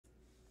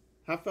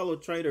Hi, fellow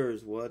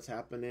traders. What's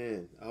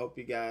happening? I hope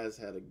you guys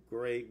had a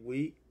great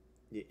week.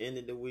 You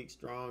ended the week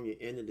strong. You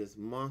ended this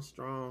month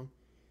strong.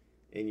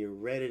 And you're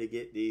ready to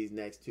get these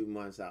next 2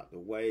 months out the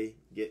way.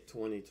 Get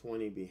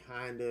 2020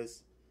 behind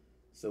us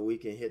so we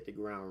can hit the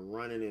ground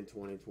running in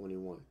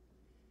 2021.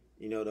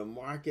 You know, the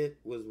market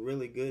was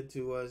really good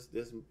to us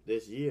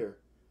this year,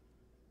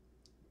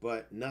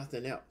 but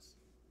nothing else.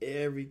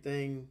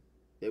 Everything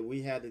that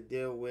we had to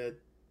deal with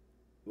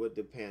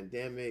the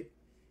pandemic,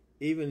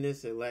 even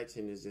this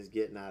election is just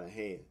getting out of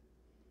hand.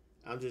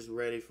 I'm just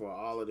ready for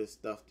all of this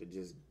stuff to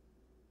just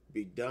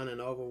be done and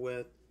over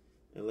with,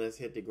 and let's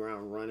hit the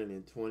ground running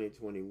in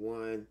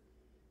 2021,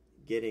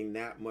 getting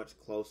that much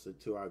closer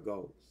to our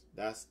goals.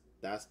 That's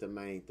the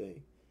main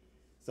thing.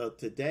 So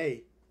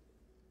today,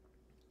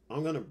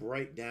 I'm going to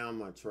break down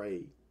my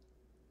trade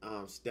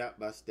step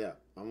by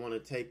step. I want to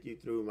take you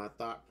through my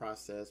thought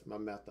process, my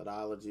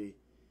methodology,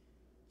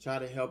 try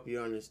to help you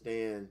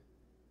understand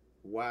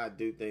why I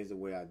do things the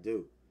way I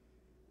do.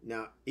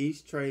 Now,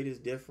 each trade is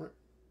different.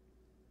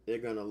 They're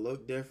going to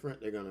look different.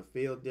 They're going to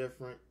feel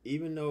different.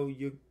 Even though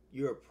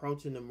you're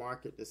approaching the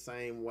market the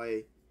same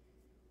way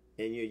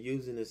and you're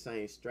using the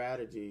same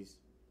strategies,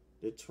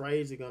 the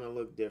trades are going to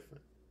look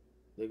different.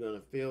 They're going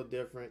to feel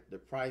different. The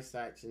price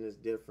action is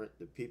different.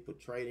 The people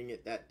trading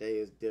it that day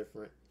is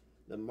different.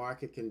 The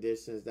market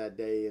conditions that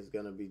day is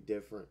going to be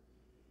different.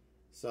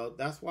 So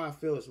that's why I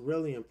feel it's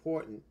really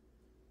important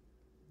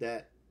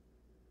that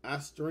I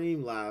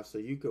stream live so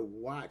you could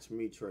watch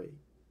me trade.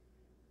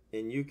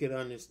 And you could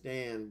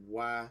understand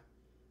why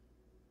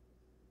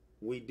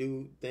we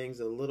do things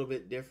a little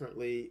bit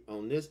differently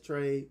on this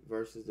trade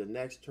versus the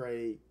next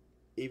trade,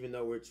 even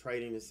though we're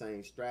trading the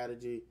same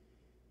strategy.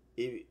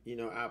 You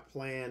know, our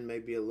plan may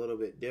be a little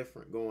bit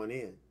different going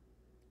in,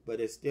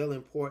 but it's still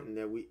important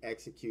that we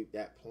execute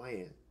that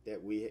plan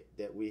that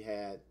we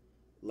had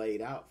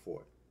laid out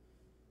for it.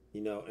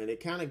 You know, and it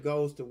kind of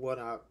goes to what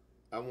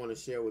I want to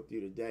share with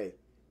you today.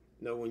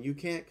 You know, when you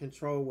can't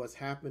control what's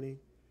happening,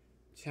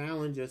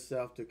 challenge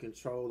yourself to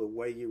control the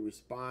way you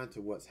respond to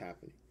what's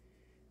happening.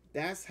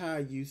 That's how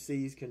you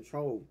seize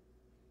control.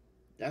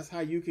 That's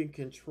how you can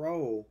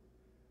control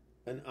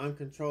an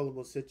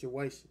uncontrollable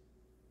situation.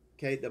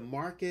 Okay, the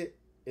market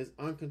is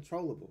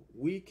uncontrollable.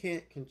 We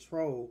can't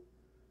control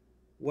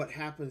what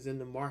happens in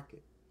the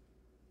market.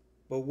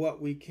 But what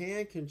we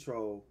can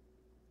control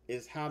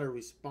is how to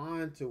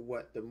respond to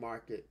what the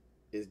market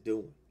is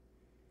doing.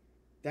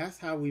 That's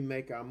how we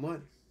make our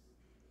money.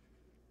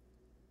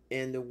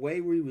 And the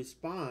way we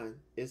respond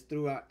is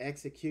through our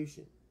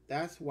execution.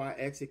 That's why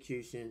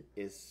execution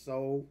is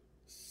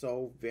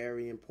so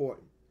very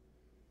important.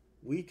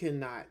 We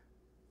cannot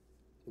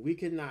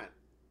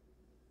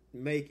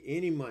make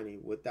any money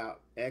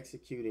without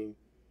executing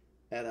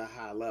at a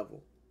high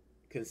level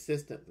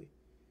consistently.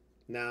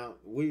 Now,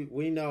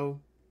 we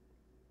know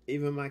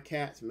even my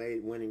cats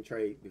made winning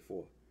trade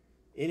before.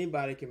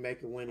 Anybody can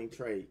make a winning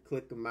trade,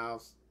 click a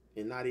mouse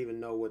and not even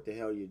know what the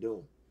hell you're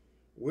doing.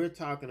 We're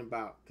talking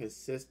about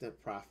consistent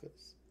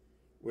profits.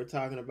 We're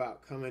talking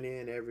about coming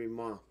in every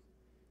month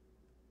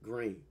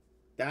green.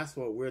 That's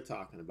what we're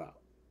talking about.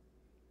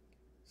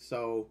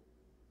 So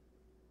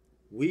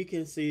we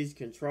can seize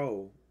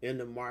control in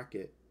the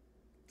market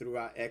through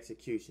our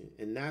execution.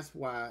 And that's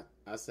why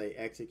I say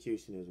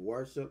execution is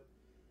worship.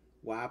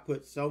 Why I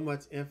put so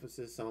much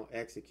emphasis on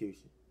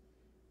execution.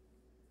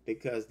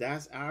 Because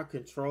that's our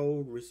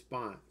controlled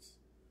response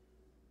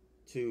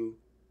to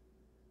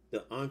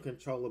the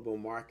uncontrollable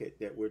market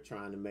that we're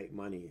trying to make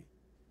money in.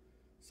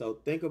 So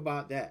think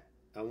about that.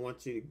 I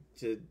want you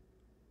to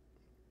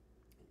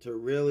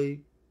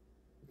really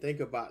think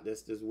about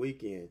this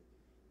weekend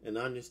and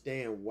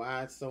understand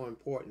why it's so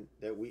important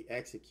that we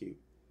execute.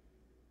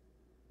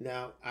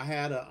 Now, I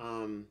had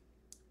a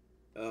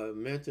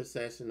mentor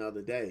session the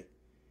other day,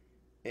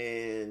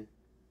 and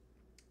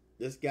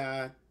this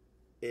guy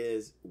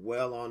is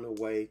well on the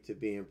way to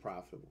being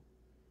profitable.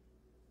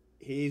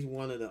 He's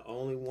one of the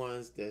only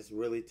ones that's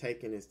really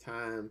taken his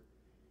time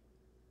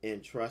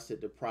and trusted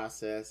the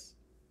process,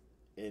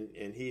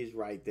 and he's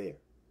right there.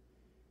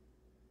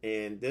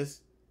 And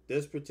this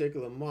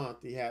particular month,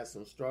 he had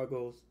some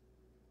struggles,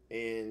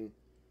 and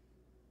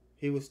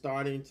he was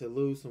starting to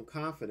lose some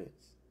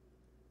confidence.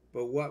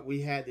 But what we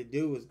had to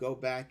do was go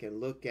back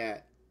and look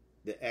at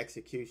the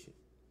execution.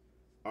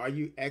 Are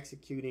you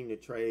executing the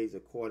trades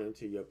according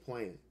to your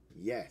plan?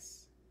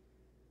 Yes.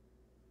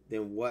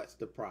 Then what's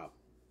the problem?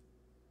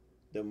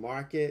 The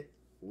market,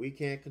 we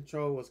can't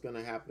control what's going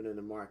to happen in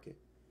the market,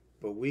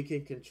 but we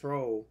can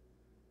control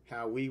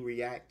how we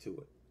react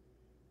to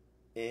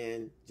it.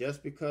 And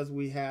just because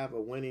we have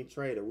a winning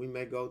trader, we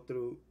may go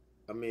through,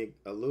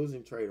 a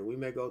losing trader, we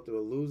may go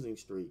through a losing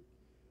streak.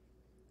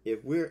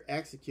 If we're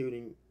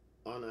executing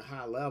on a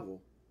high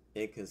level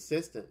and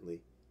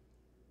consistently,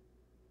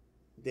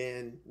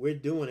 then we're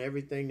doing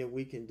everything that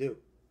we can do.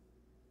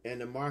 And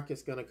the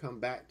market's going to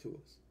come back to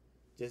us.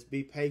 Just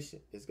be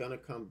patient. It's going to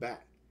come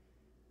back.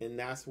 And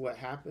that's what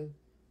happened.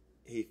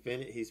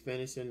 He's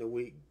finishing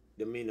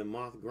the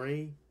month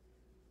green,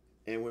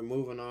 and we're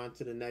moving on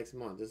to the next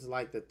month. This is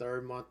like the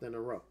third month in a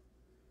row.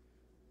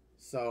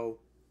 So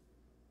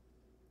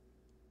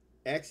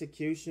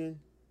execution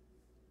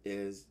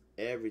is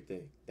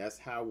everything. That's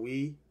how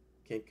we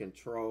can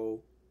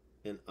control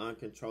an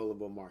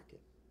uncontrollable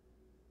market.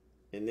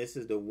 And this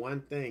is the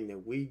one thing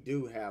that we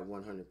do have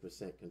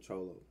 100%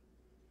 control over,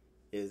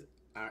 is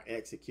our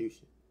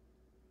execution.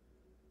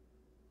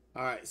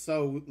 All right,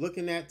 so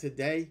looking at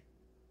today,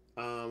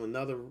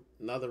 another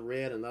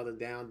red, another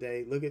down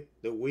day. Look at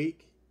the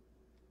week.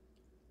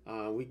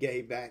 We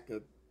gave back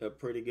a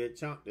pretty good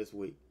chunk this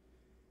week.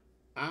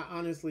 I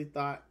honestly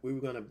thought we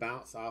were going to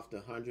bounce off the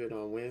 100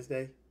 on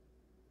Wednesday.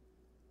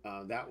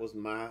 That was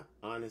my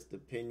honest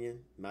opinion,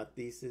 my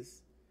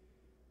thesis,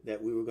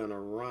 that we were going to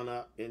run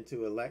up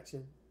into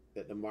election,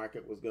 that the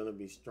market was going to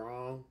be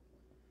strong.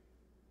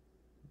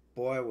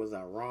 Boy, was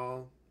I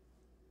wrong.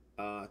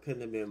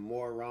 Couldn't have been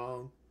more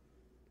wrong.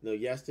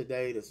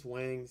 Yesterday, the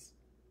swings,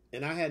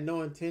 and I had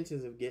no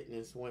intentions of getting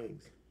in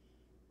swings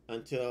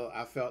until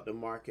I felt the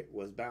market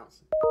was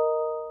bouncing.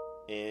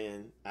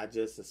 And I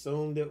just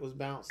assumed it was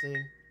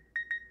bouncing,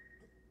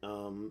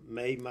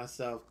 made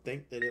myself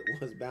think that it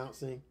was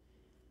bouncing,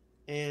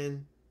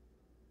 and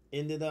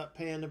ended up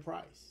paying the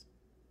price.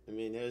 I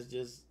mean, there's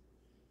just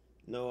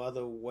no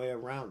other way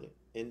around it.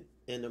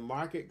 And the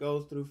market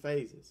goes through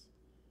phases,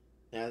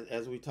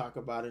 as we talk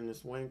about in the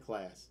swing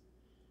class.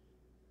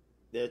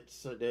 There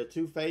are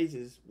two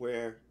phases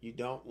where you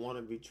don't want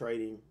to be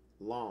trading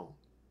long.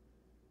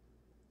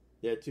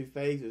 There are two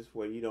phases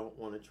where you don't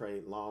want to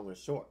trade long or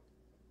short.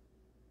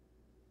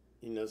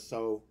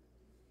 So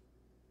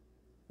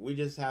we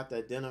just have to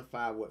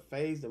identify what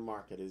phase the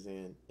market is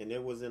in. And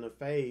it was in a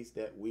phase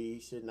that we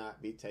should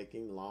not be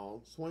taking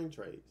long swing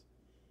trades.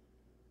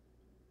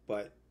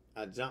 But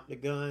I jumped the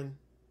gun,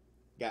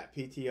 got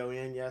PTO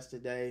in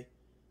yesterday,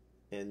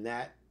 and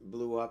that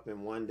blew up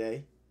in one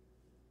day.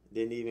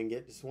 Didn't even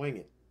get to swing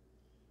it.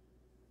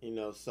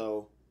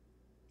 So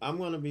I'm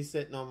going to be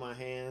sitting on my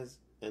hands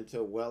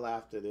until well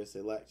after this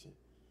election.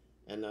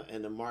 And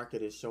the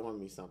market is showing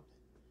me something.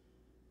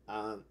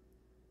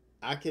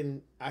 I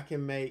can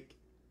make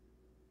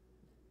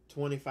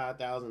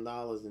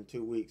 $25,000 in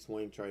 2 weeks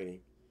swing trading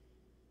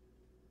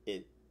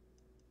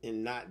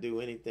and not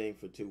do anything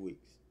for 2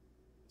 weeks.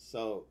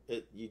 So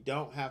you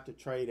don't have to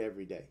trade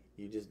every day.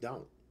 You just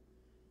don't.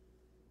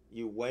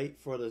 You wait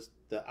for the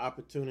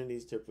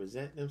opportunities to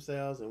present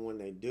themselves, and when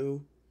they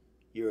do,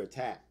 you're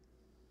attacked.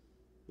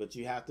 But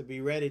you have to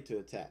be ready to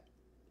attack.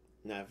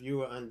 Now, if you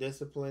were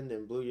undisciplined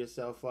and blew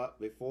yourself up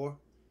before,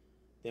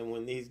 then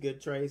when these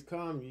good trades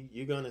come,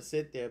 you're going to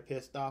sit there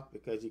pissed off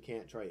because you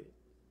can't trade it.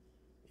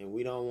 And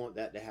we don't want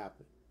that to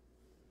happen.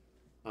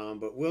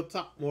 But we'll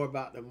talk more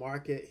about the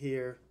market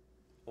here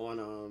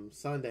on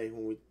Sunday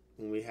when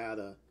we had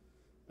a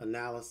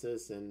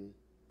analysis and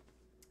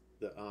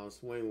the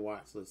swing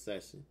watch list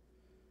session.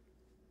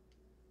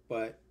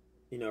 But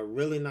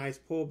really nice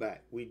pullback.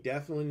 We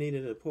definitely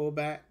needed a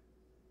pullback,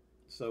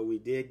 so we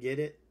did get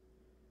it.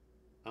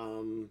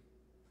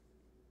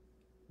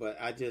 But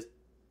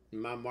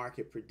my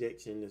market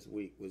prediction this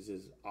week was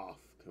just off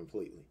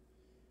completely.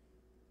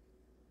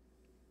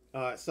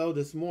 So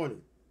this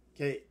morning,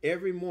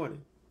 every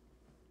morning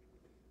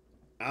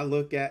I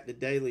look at the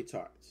daily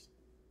charts.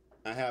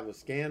 I have a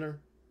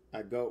scanner.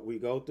 We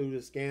go through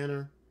the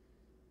scanner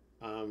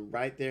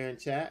right there in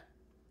chat.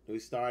 We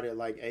start at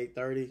like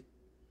 8:30.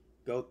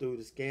 Go through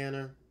the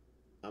scanner.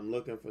 I'm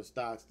looking for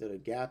stocks that are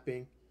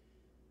gapping,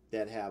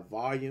 that have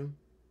volume,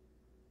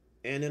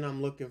 and then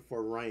I'm looking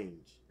for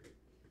range.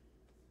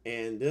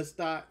 And this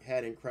stock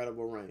had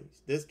incredible range.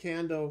 This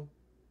candle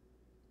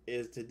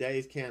is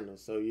today's candle,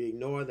 so you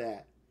ignore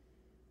that.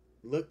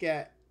 Look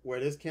at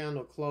where this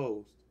candle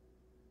closed.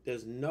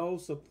 There's no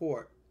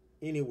support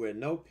anywhere,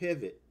 no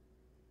pivot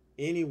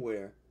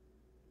anywhere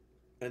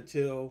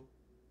until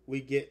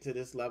we get to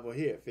this level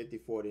here,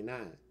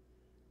 50.49.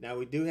 Now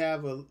we do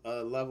have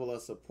a level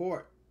of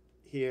support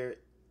here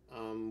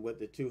with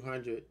the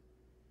 200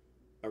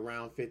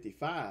 around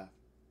 55.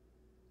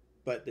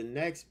 But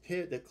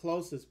the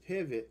closest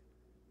pivot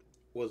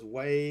was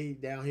way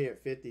down here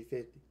at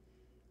 50.50.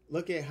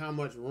 Look at how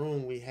much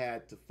room we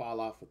had to fall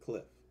off a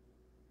cliff.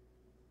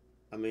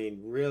 I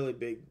mean, really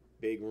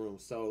big room.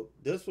 So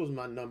this was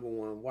my number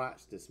one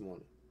watch this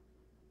morning.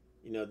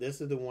 This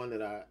is the one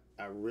that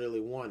I really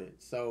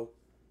wanted. So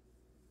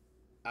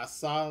I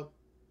saw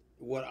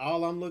what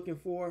all I'm looking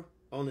for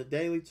on the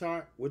daily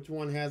chart, which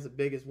one has the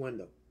biggest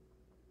window.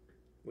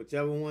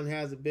 Whichever one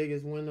has the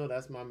biggest window,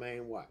 that's my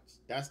main watch.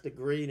 That's the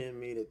greed in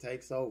me that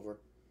takes over,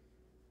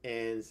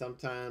 and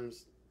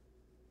sometimes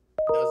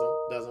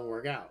doesn't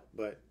work out.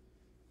 But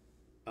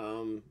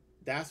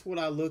that's what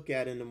I look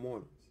at in the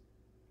mornings.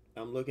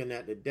 I'm looking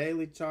at the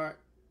daily chart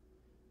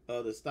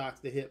of the stocks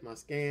that hit my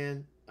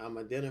scan. I'm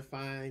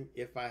identifying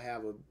if I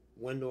have a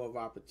window of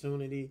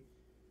opportunity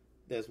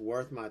that's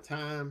worth my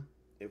time.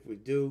 If we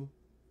do,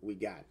 we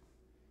got it.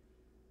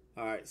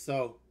 All right,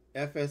 so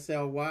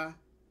FSLY,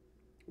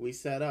 we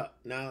set up.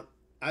 Now,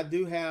 I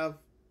do have,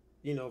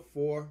 3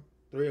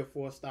 or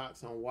 4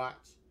 stocks on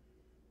watch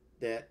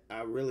that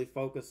I really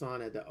focus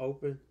on at the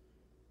open.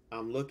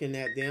 I'm looking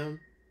at them,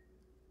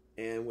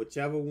 And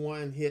whichever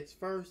one hits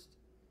first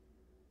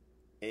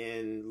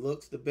and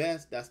looks the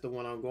best, that's the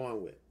one I'm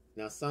going with.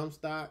 Now, some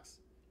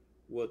stocks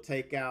will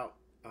take out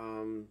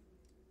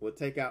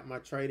my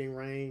trading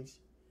range.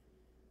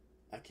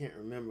 I can't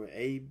remember.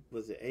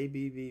 Was it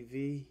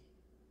ABBV?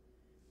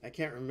 I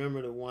can't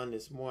remember the one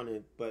this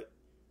morning, but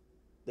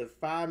the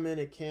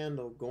 5-minute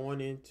candle going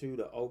into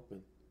the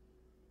open,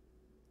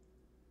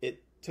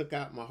 it took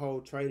out my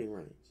whole trading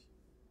range.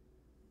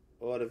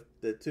 Or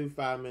the 2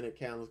 5-minute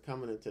candles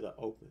coming into the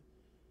open.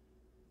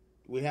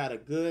 We had a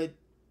good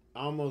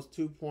almost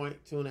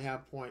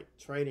 2.5 point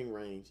trading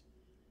range,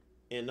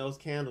 and those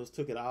candles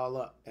took it all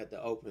up at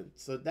the open.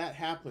 So that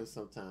happens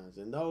sometimes,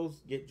 and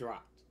those get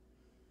dropped.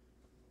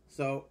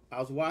 So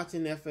I was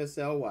watching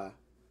FSLY,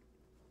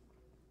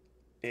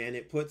 and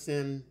it puts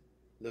in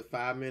the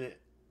 5-minute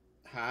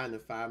high and the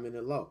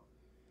 5-minute low.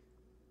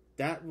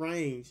 That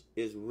range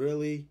is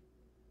really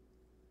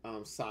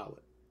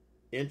solid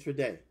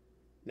intraday.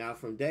 Now,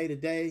 from day to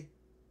day,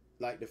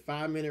 like the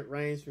 5-minute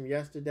range from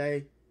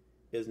yesterday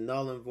is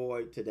null and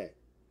void today.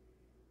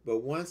 But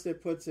once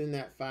it puts in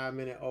that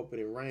 5-minute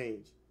opening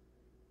range,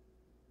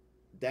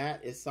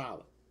 that is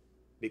solid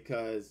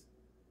because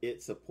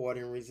it's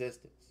supporting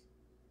resistance.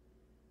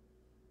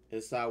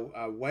 And so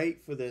I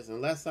wait for this,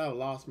 unless I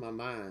lost my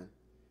mind.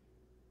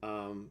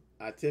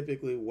 I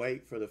typically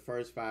wait for the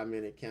first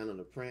 5-minute candle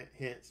to print,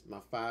 hence my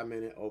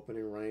 5-minute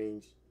opening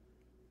range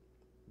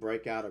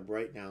breakout or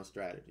breakdown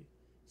strategy.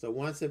 So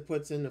once it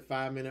puts in the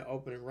 5-minute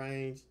opening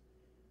range,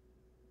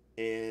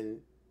 and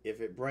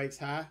if it breaks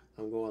high,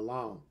 I'm going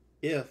long.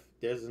 If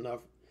there's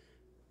enough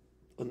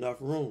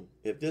room.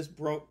 If this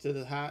broke to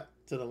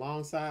the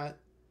long side,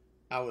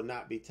 I would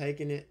not be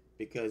taking it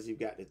because you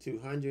got the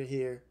 200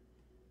 here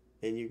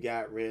and you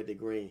got red to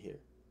green here.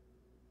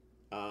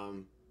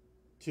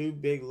 2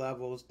 big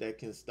levels that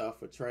can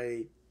stuff a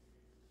trade,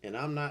 and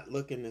I'm not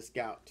looking to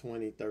scalp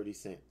 20-30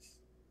 cents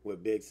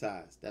with big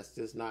size. That's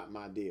just not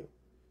my deal.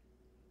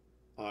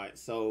 All right,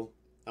 so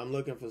I'm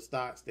looking for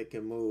stocks that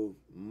can move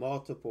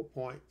multiple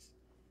points,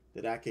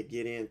 that I could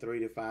get in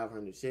 300 to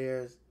 500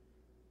 shares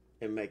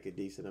and make a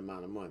decent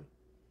amount of money.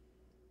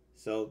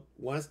 So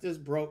once this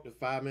broke the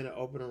 5-minute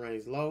opening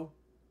range low,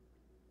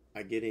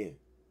 I get in.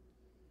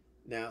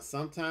 Now,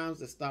 sometimes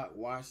the stock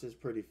washes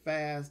pretty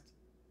fast,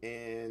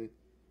 and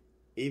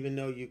even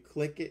though you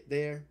click it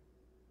there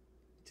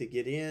to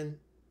get in,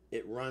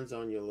 it runs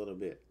on you a little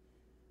bit.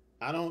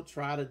 I don't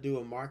try to do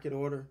a market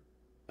order.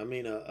 I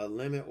mean a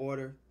limit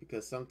order,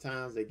 because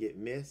sometimes they get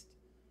missed.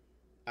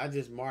 I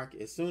just mark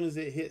it. As soon as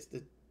it hits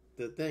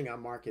the thing, I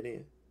mark it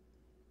in.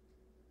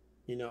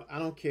 You know, I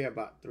don't care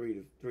about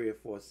 3 or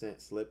 4 cent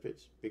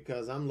slippage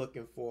because I'm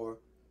looking for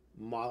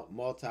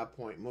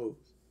multi-point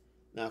moves.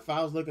 Now, if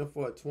I was looking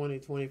for a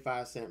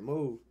 20-25 cent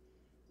move,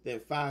 then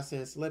 5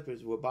 cent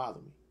slippage would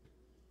bother me.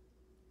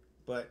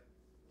 But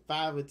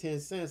 5 or 10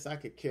 cents, I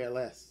could care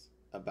less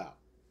about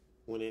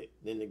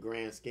in the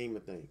grand scheme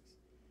of things.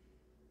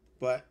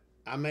 But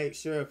I make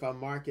sure if I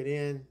mark it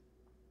in,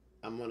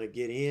 I'm going to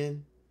get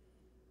in.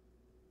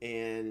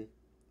 And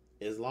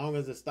as long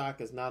as the stock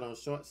is not on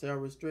short sale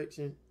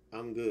restriction,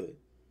 I'm good.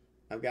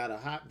 I've got a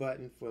hot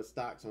button for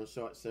stocks on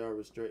short sale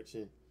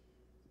restriction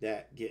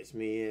that gets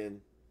me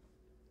in,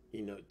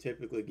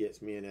 typically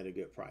gets me in at a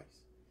good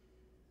price.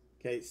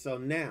 Okay, so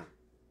now,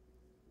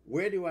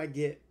 where do I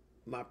get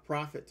my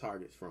profit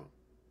targets from?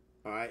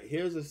 All right,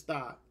 here's a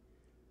stock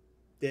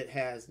that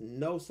has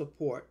no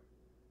support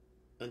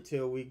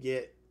until we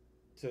get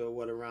to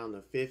around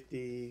the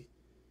 50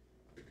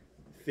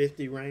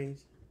 range.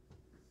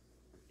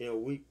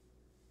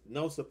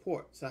 No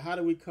support. So how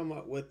do we come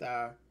up with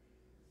our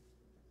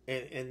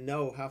and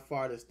know how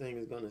far this thing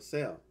is going to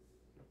sell?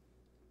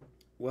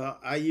 Well,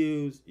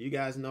 you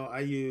guys know I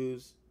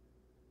use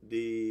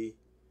the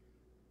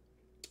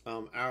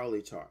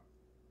hourly chart,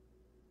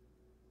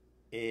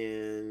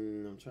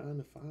 and I'm trying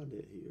to find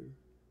it here.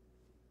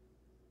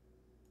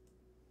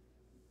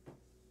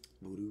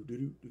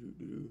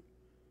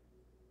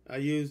 I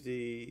use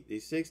the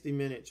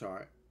 60-minute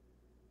chart,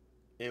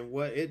 and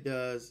what it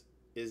does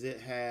is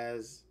it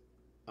has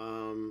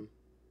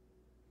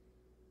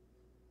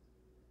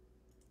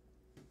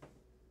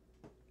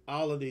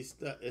all of these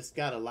it's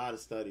got a lot of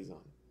studies on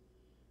it.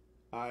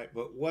 All right,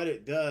 but what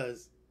it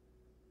does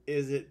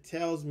is it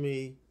tells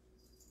me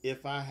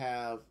if I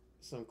have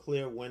some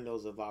clear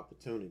windows of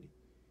opportunity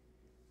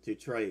to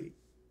trade.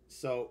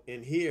 So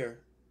in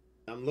here,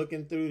 I'm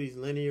looking through these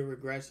linear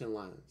regression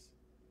lines,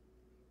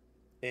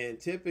 and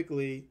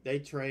typically they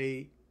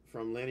trade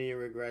from linear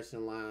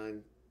regression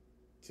line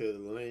to the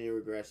linear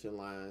regression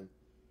line,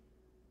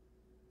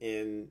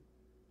 and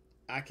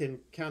I can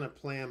kind of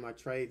plan my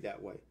trade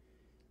that way.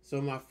 So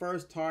my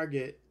first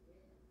target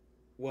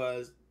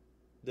was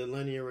the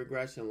linear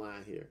regression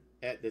line here.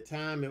 At the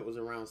time, it was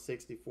around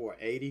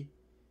 64.80,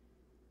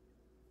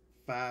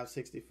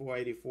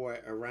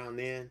 64.84, around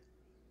then.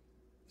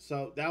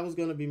 So that was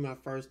going to be my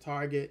first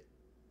target.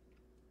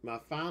 My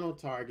final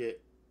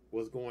target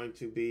was going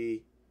to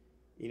be,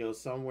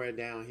 somewhere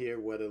down here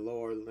where the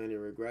lower linear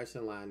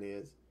regression line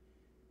is.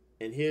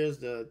 And here's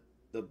the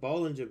the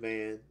Bollinger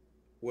Band,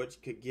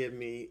 which could give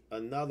me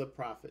another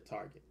profit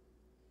target.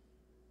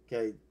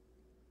 Okay.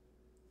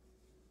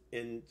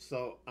 And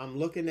so I'm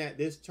looking at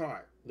this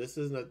chart. This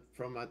is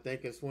from my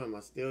Thinkorswim. I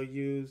still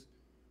use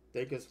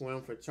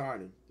Thinkorswim for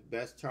charting. The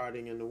best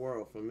charting in the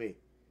world for me.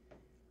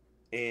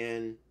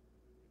 And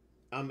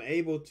I'm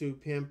able to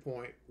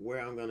pinpoint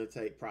where I'm going to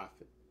take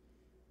profit.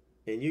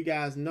 And you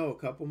guys know a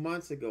couple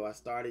months ago I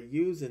started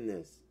using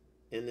this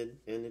in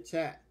the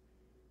chat.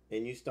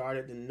 And you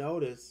started to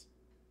notice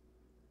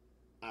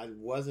I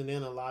wasn't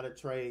in a lot of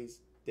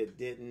trades that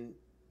didn't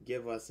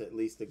give us at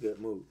least a good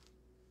move.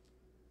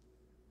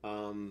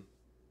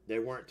 They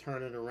weren't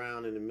turning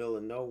around in the middle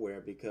of nowhere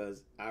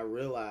because I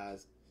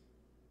realized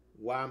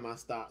why my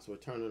stocks were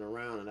turning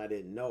around and I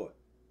didn't know it,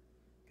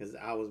 because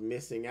I was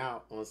missing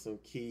out on some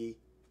key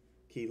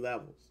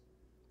levels.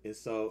 And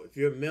so if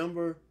you're a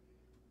member,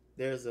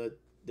 there are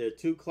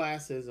 2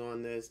 classes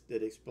on this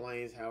that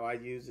explains how I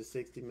use the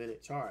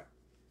 60-minute chart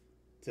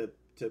to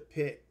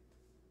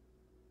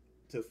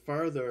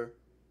further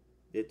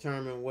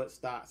determine what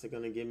stocks are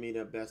going to give me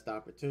the best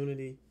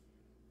opportunity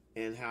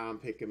and how I'm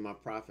picking my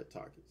profit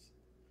targets.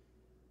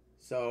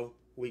 So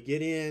we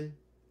get in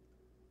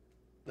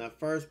the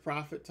first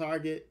profit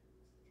target.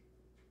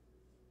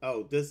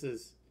 Oh, this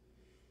is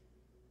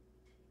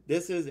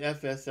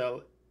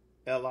FSLY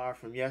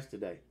from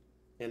yesterday.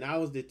 And I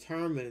was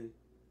determined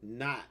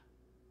not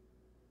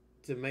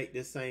to make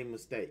the same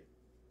mistake.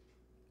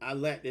 I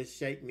let this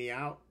shake me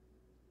out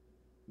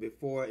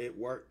before it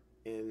worked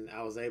and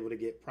I was able to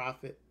get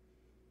profit.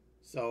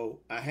 So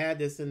I had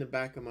this in the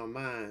back of my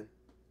mind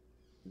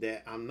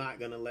that I'm not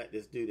going to let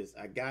this do this.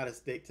 I got to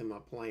stick to my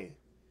plan.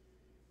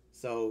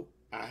 So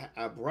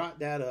I brought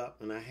that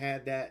up and I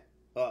had that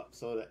up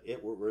so that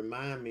it would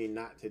remind me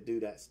not to do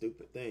that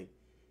stupid thing.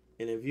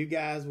 And if you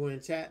guys were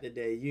in chat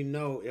today, you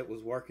know it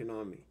was working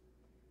on me.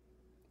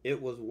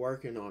 It was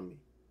working on me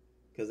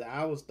because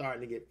I was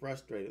starting to get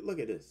frustrated. Look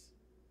at this.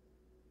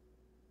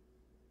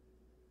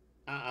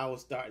 I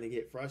was starting to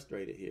get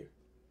frustrated here.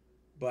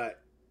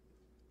 But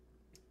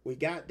we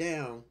got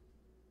down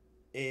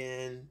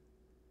and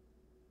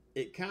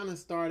it kind of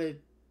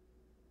started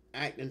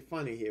acting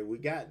funny here. We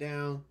got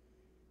down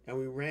and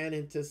we ran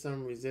into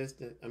some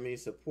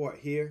support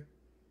here.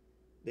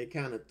 They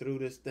kind of threw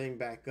this thing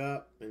back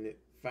up and it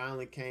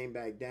finally came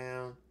back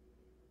down.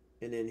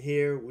 And then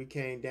here we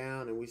came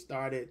down and we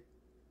started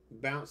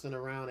bouncing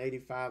around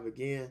 85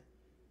 again.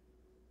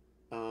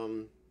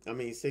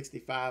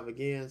 65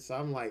 again. So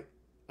I'm like,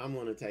 I'm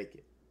going to take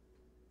it.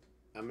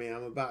 I'm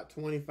about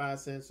 25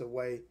 cents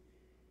away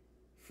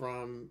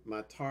from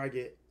my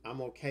target.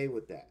 I'm okay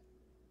with that.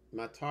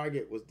 My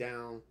target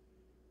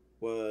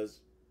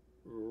was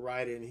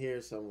right in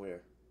here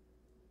somewhere.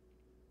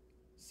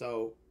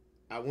 So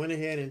I went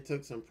ahead and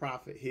took some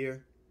profit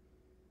here.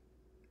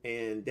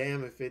 And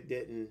damn if it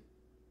didn't,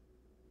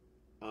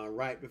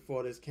 right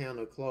before this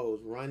candle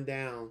closed, run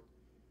down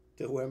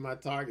to where my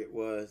target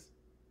was.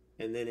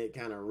 And then it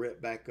kind of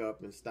ripped back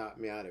up and stopped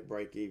me out at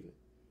break even.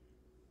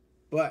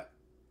 But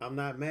I'm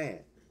not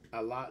mad.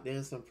 I locked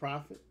in some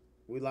profit.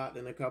 We locked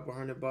in a couple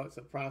 $100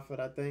 of profit,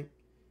 I think.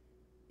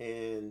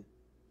 And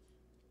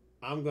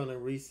I'm going to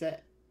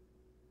reset.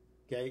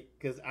 Okay?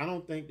 Because I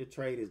don't think the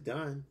trade is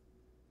done.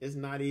 It's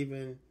not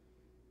even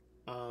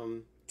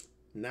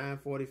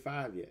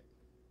 9:45 yet.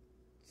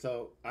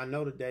 So I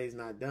know the day's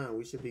not done.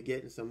 We should be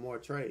getting some more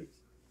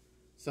trades.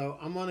 So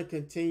I'm going to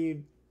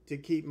continue to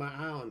keep my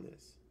eye on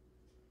this.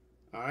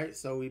 All right?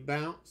 So we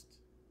bounced.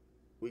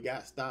 We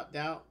got stopped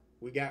out.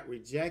 We got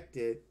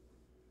rejected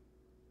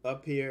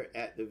up here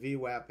at the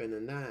VWAP and the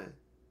 9.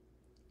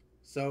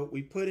 So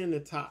we put in the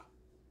top.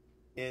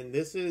 And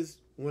this is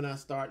when I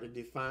start to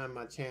define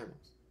my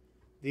channels.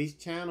 These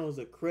channels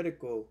are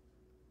critical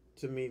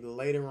to me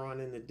later on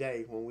in the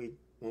day when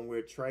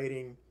we're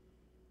trading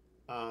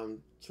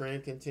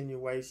trend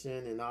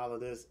continuation and all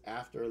of this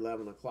after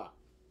 11 o'clock.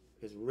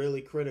 It's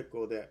really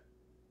critical that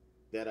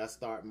I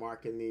start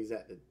marking these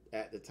at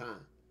the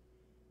time.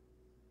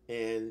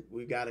 And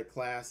we got a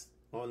class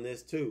on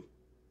this too,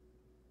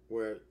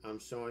 where I'm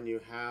showing you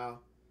how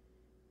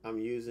I'm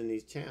using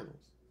these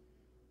channels.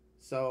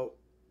 So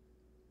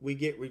we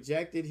get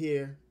rejected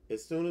here.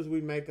 As soon as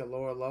we make a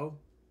lower low,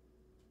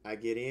 I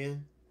get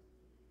in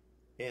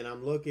and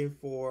I'm looking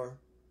for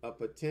a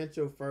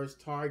potential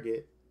first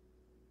target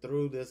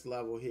through this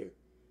level here.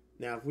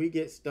 Now, if we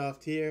get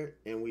stuffed here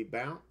and we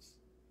bounce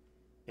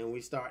and we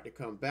start to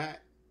come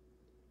back,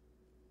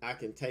 I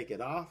can take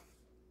it off.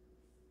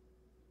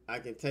 I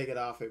can take it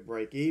off at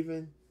break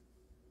even,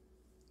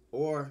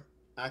 or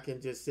I can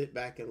just sit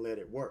back and let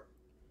it work.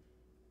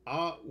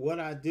 What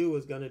I do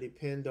is going to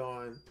depend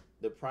on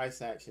the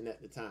price action at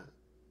the time.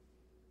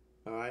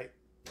 All right?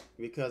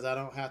 Because I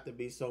don't have to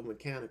be so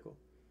mechanical.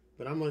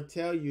 But I'm going to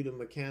tell you the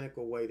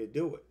mechanical way to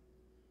do it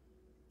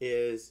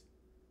is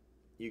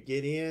you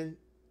get in.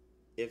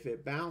 If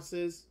it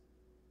bounces,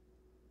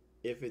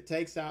 if it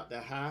takes out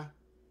the high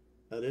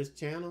of this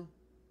channel,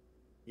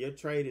 your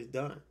trade is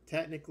done.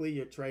 Technically,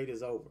 your trade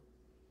is over.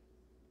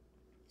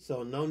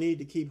 So no need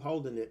to keep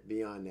holding it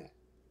beyond that.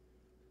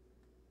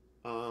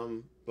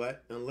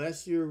 But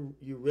unless you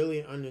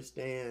really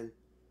understand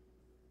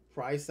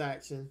price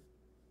action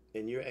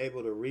and you're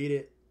able to read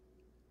it,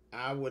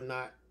 I would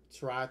not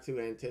try to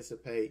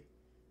anticipate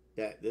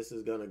that this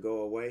is going to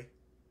go away.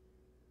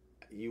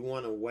 You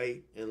want to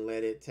wait and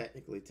let it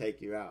technically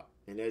take you out.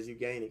 And as you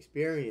gain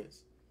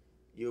experience,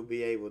 you'll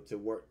be able to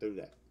work through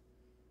that.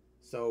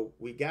 So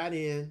we got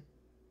in.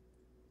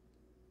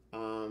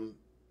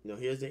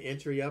 Here's the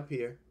entry up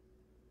here.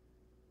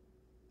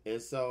 And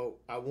so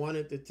I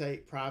wanted to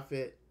take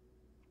profit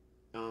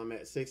at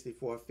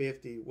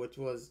 64.50, which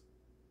was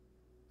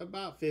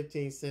about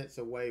 15 cents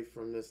away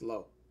from this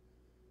low.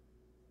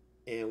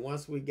 And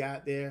once we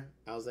got there,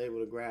 I was able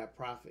to grab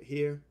profit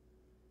here.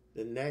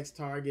 The next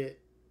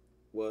target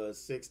was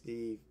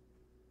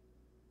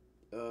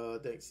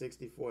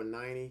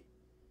 64.90,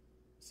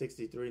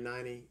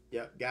 63.90.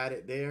 Yep, got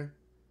it there.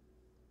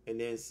 And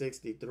then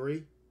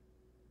 63.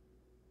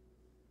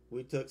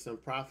 We took some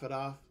profit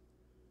off.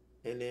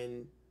 And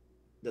then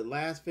the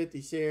last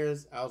 50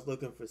 shares, I was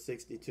looking for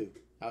 62.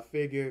 I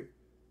figured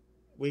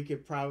we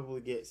could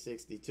probably get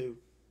 62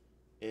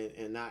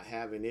 and not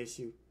have an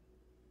issue.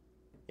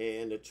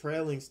 And the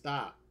trailing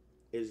stop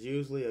is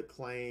usually a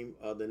claim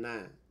of the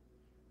 9.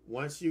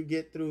 Once you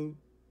get through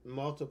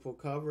multiple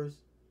covers,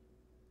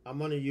 I'm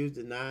going to use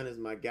the 9 as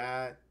my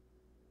guide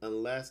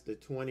unless the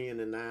 20 and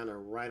the 9 are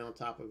right on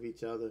top of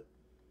each other.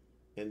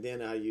 And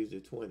then I'll use the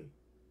 20.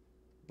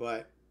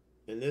 But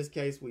in this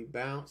case, we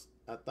bounced.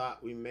 I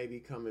thought we may be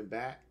coming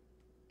back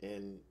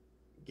and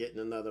getting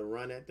another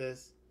run at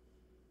this,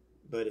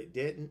 but it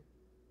didn't.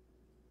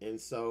 And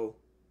so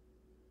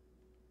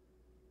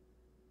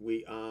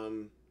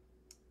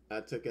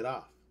I took it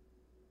off.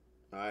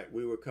 All right,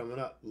 we were coming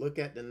up. Look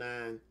at the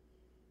 9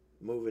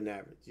 moving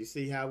average. You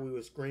see how we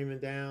were screaming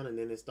down and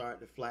then it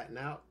started to flatten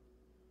out?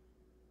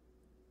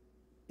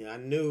 I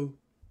knew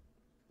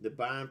the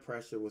buying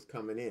pressure was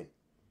coming in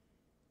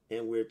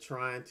and we're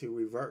trying to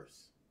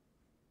reverse.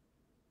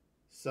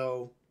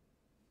 So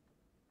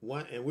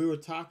and we were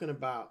talking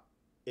about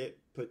it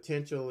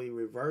potentially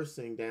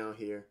reversing down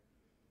here,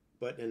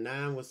 but the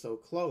 9 was so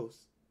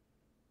close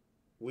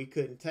we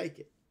couldn't take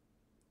it.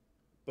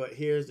 But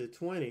here's the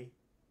 20.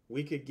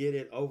 We could get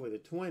it over the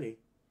 20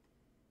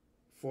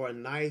 for a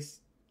nice,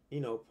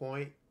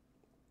 point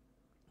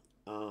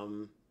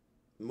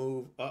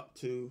move up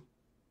to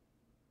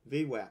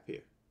VWAP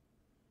here.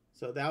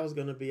 So that was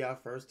going to be our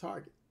first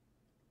target.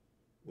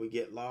 We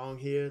get long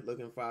here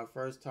looking for our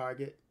first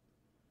target.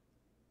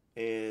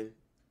 And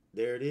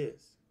there it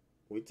is.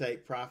 We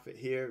take profit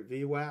here,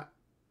 VWAP.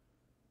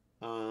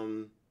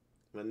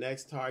 My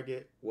next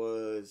target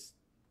was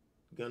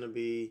going to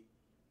be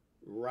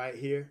right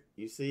here.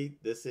 You see,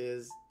 this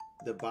is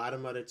the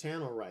bottom of the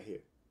channel right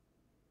here.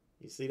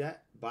 You see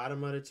that?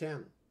 Bottom of the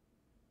channel.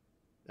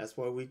 That's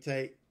where we're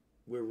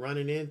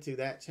running into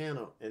that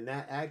channel, and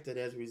that acted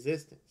as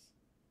resistance.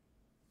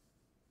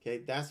 Okay,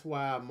 that's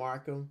why I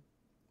mark them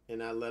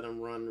and I let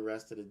them run the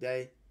rest of the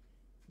day,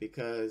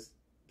 because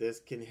this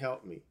can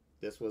help me.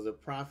 This was a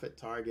profit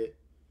target.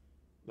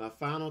 My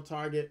final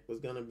target was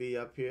going to be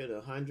up here to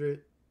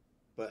 100,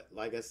 but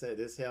like I said,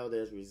 this held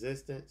as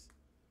resistance,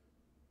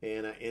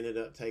 and I ended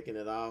up taking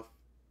it off,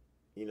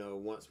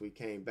 once we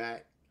came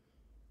back.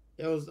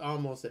 It was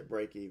almost at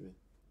break even.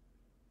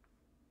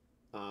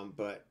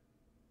 But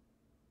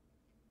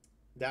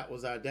that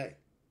was our day.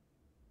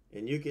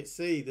 And you can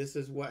see this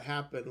is what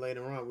happened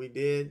later on. We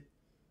did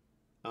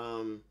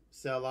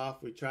sell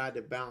off. We tried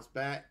to bounce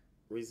back.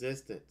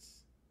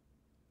 Resistance.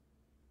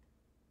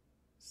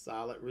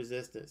 Solid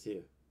resistance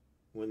here.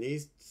 When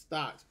these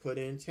stocks put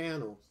in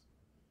channels,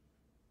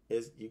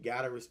 you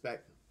got to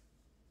respect them.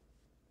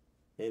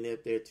 And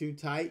if they're too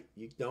tight,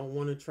 you don't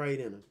want to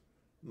trade in them.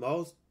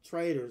 Most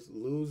traders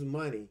lose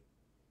money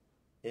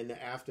in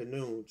the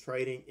afternoon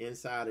trading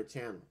inside a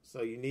channel.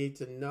 So you need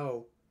to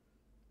know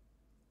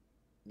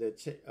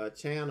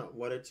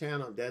what a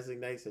channel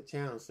designates a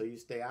channel, so you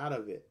stay out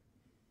of it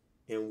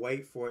and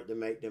wait for it to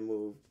make the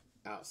move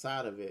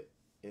outside of it.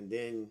 And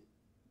then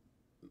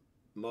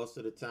most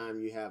of the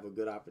time you have a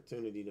good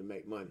opportunity to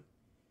make money.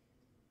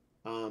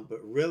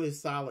 But really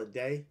solid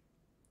day.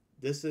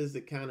 This is the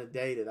kind of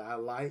day that I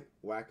like,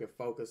 where I can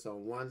focus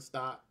on one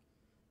stock,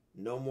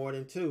 no more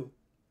than 2,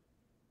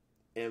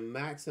 and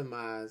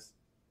maximize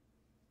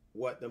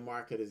what the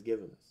market is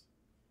giving us.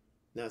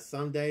 Now,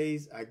 some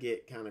days I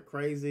get kind of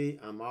crazy.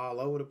 I'm all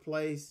over the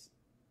place.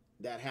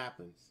 That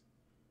happens.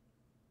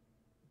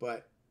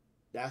 But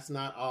that's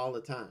not all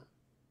the time.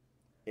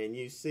 And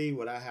you see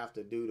what I have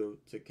to do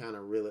to kind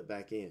of reel it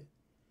back in.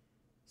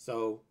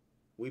 So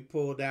we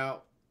pulled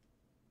out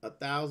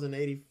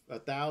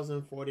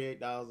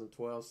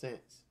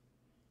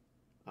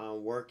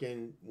 $1,048.12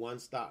 working one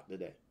stock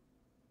today.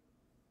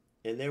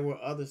 And there were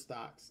other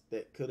stocks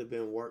that could have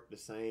been worked the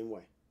same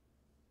way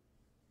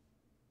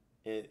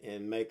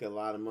and make a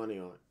lot of money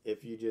on it.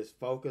 If you just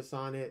focus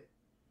on it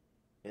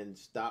and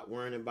stop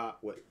worrying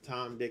about what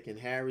Tom, Dick, and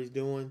Harry's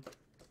doing,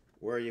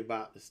 worry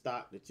about the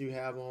stock that you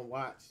have on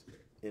watch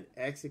and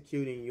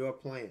executing your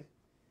plan.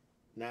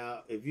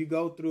 Now, if you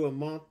go through a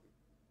month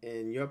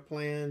and your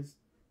plans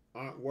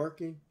aren't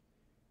working,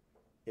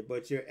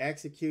 but you're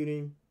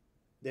executing,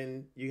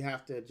 then you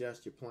have to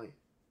adjust your plan.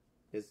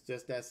 It's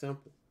just that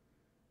simple.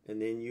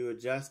 And then you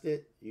adjust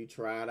it, you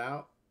try it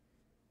out.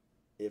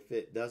 If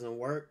it doesn't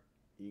work,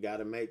 you got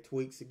to make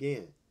tweaks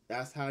again.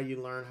 That's how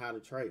you learn how to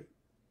trade.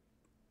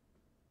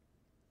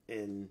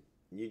 And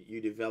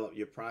you develop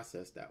your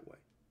process that way.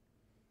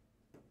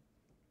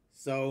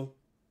 So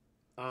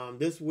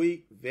this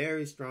week,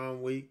 very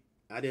strong week.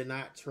 I did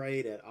not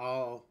trade at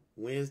all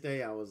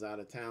Wednesday. I was out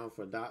of town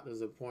for a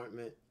doctor's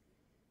appointment.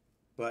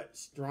 But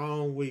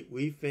strong week.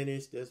 We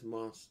finished this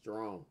month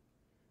strong.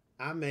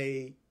 I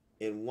made,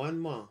 in 1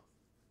 month,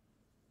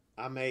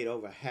 I made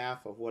over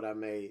half of what I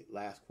made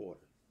last quarter.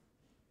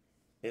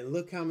 And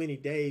look how many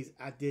days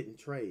I didn't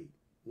trade.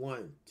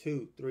 1,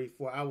 2, 3,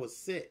 4. I was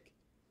sick.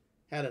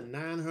 Had a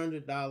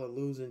 $900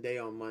 losing day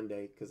on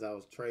Monday because I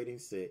was trading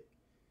sick.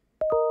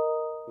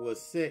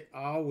 Was sick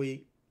all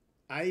week.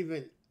 I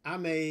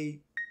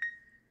made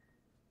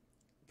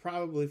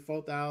probably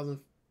 4,000,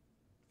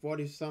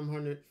 40 some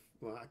hundred.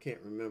 Well, I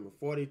can't remember.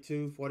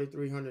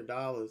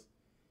 $4,300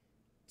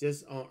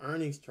 just on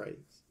earnings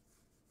trades.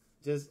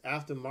 Just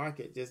after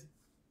market, just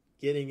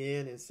getting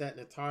in and setting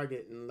a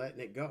target and letting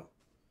it go.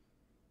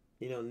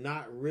 You know,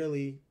 not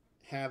really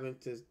having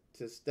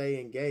to stay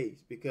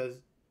engaged,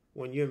 because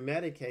when you're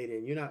medicated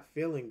and you're not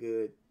feeling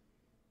good,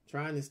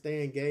 trying to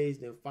stay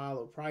engaged and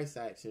follow price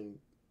action,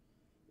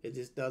 it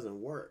just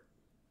doesn't work.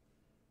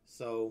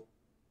 So,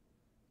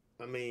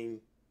 I mean,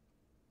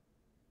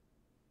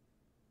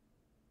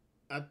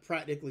 I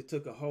practically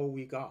took a whole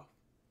week off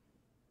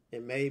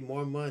and made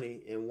more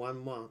money in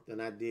 1 month than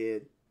I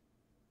did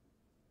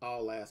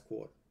all last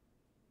quarter.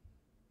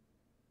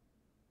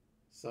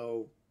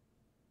 So,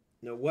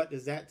 now what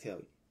does that tell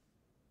you?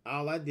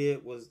 All I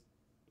did was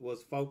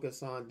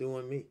focus on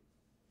doing me.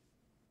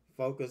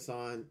 Focus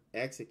on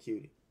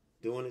executing,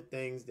 doing the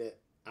things that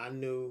I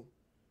knew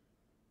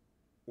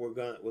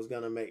was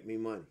gonna make me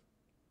money.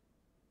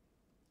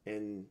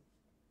 And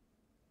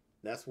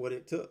that's what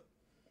it took.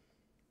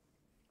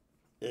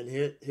 And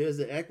here's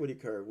the equity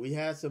curve. We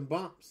had some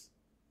bumps.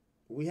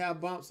 We have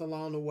bumps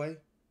along the way.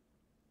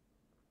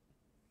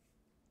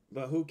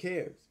 But who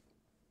cares?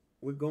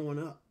 We're going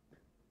up.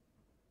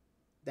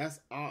 That's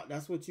all.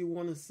 That's what you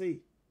want to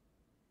see.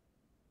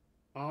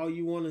 All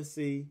you want to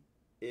see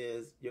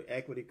is your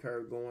equity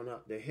curve going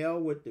up. The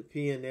hell with the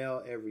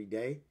P&L every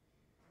day.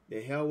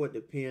 The hell with the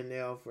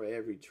P&L for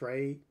every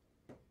trade.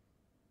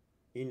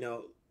 You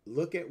know,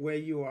 look at where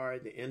you are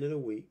at the end of the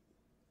week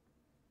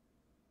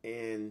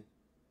and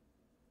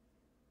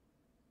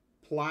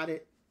plot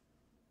it.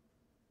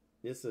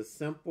 It's a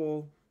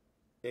simple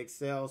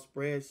Excel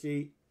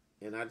spreadsheet,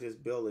 and I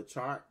just build a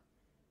chart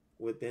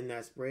within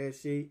that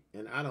spreadsheet,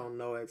 and I don't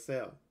know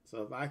Excel.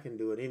 So if I can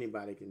do it,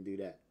 anybody can do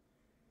that.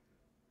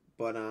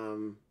 But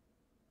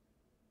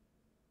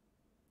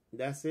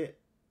that's it.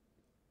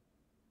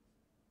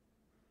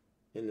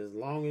 And as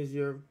long as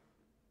your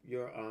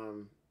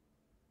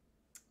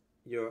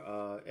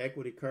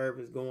equity curve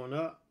is going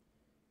up,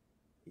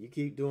 you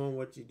keep doing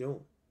what you're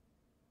doing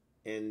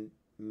and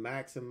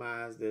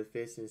maximize the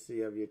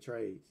efficiency of your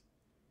trades,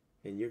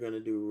 and you're going to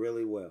do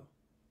really well.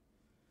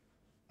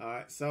 All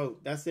right, so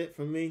that's it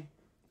for me.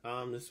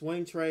 The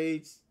swing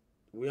trades,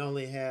 we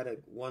only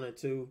had one or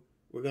two.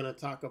 We're going to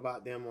talk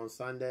about them on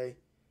Sunday.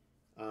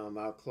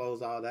 I'll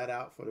close all that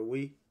out for the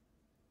week,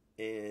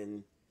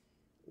 and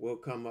we'll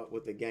come up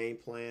with a game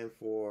plan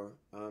for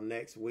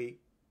next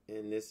week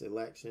in this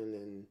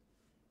election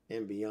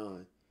and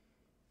beyond.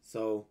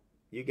 So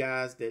you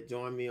guys that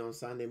join me on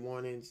Sunday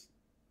mornings,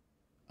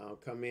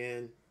 come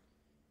in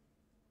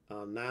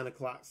 9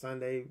 o'clock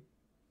Sunday.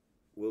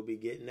 We'll be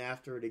getting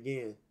after it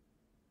again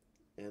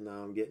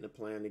and getting a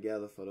plan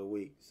together for the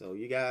week. So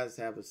you guys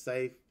have a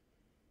safe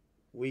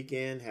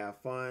weekend. Have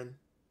fun.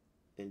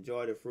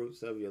 Enjoy the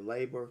fruits of your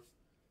labor.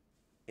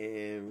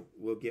 And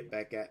we'll get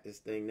back at this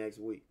thing next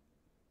week.